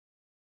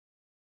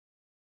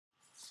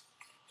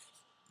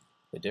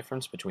The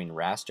difference between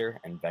raster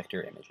and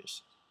vector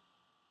images.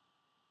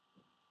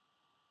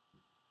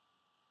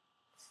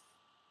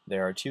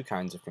 There are two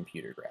kinds of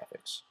computer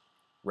graphics: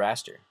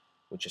 raster,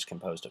 which is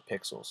composed of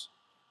pixels,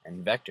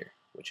 and vector,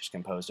 which is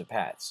composed of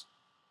paths.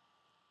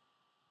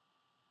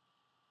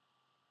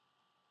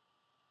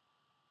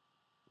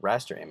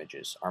 Raster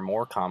images are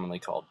more commonly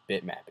called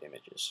bitmap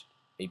images.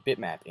 A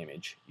bitmap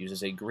image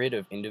uses a grid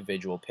of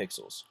individual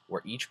pixels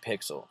where each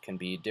pixel can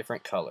be a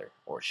different color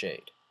or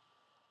shade.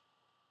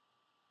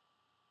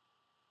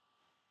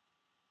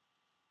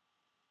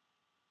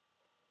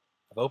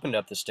 I've opened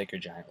up the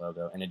Stickergiant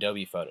logo in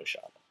Adobe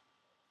Photoshop.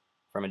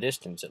 From a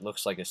distance, it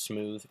looks like a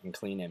smooth and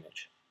clean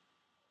image.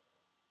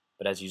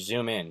 But as you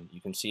zoom in, you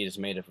can see it is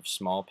made up of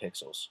small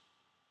pixels.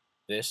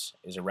 This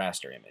is a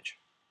raster image.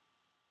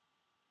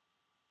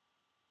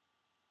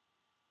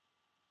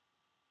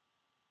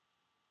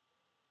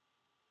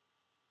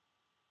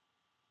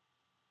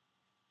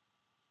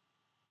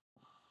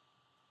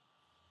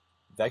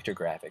 Vector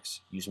graphics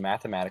use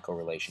mathematical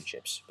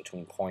relationships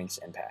between points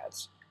and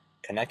paths,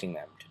 connecting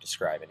them to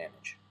describe an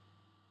image.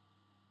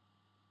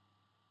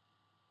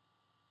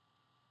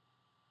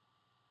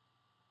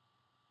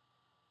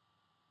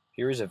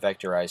 Here is a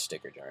vectorized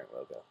Stickergiant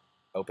logo,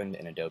 opened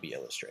in Adobe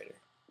Illustrator.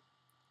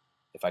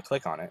 If I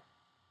click on it,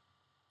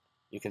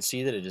 you can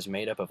see that it is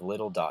made up of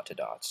little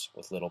dot-to-dots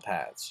with little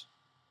paths.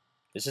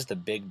 This is the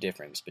big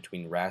difference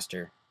between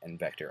raster and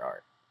vector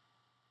art.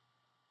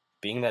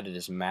 Being that it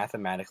is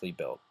mathematically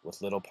built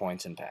with little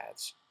points and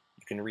paths,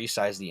 you can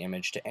resize the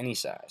image to any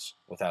size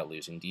without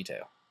losing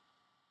detail.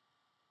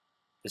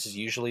 This is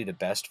usually the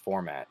best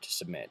format to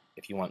submit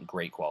if you want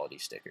great quality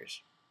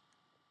stickers.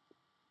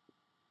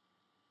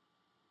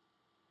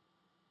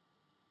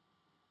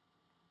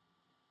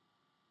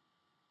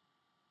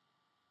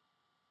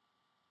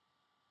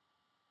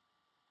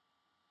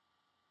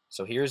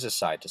 So here's a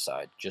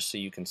side-to-side just so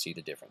you can see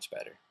the difference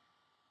better.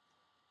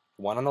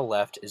 The one on the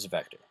left is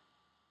vector,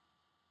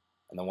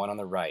 and the one on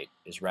the right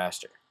is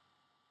raster.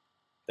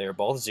 They are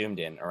both zoomed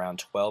in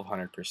around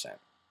 1200%,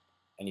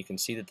 and you can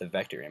see that the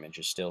vector image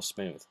is still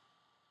smooth.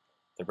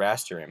 The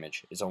raster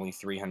image is only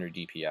 300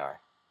 dpi,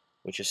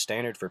 which is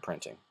standard for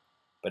printing,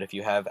 but if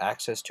you have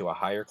access to a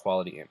higher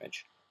quality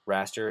image,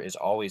 raster is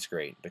always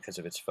great because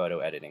of its photo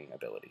editing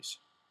abilities.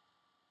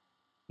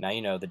 Now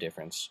you know the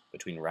difference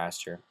between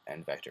raster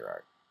and vector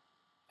art.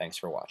 Thanks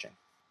for watching.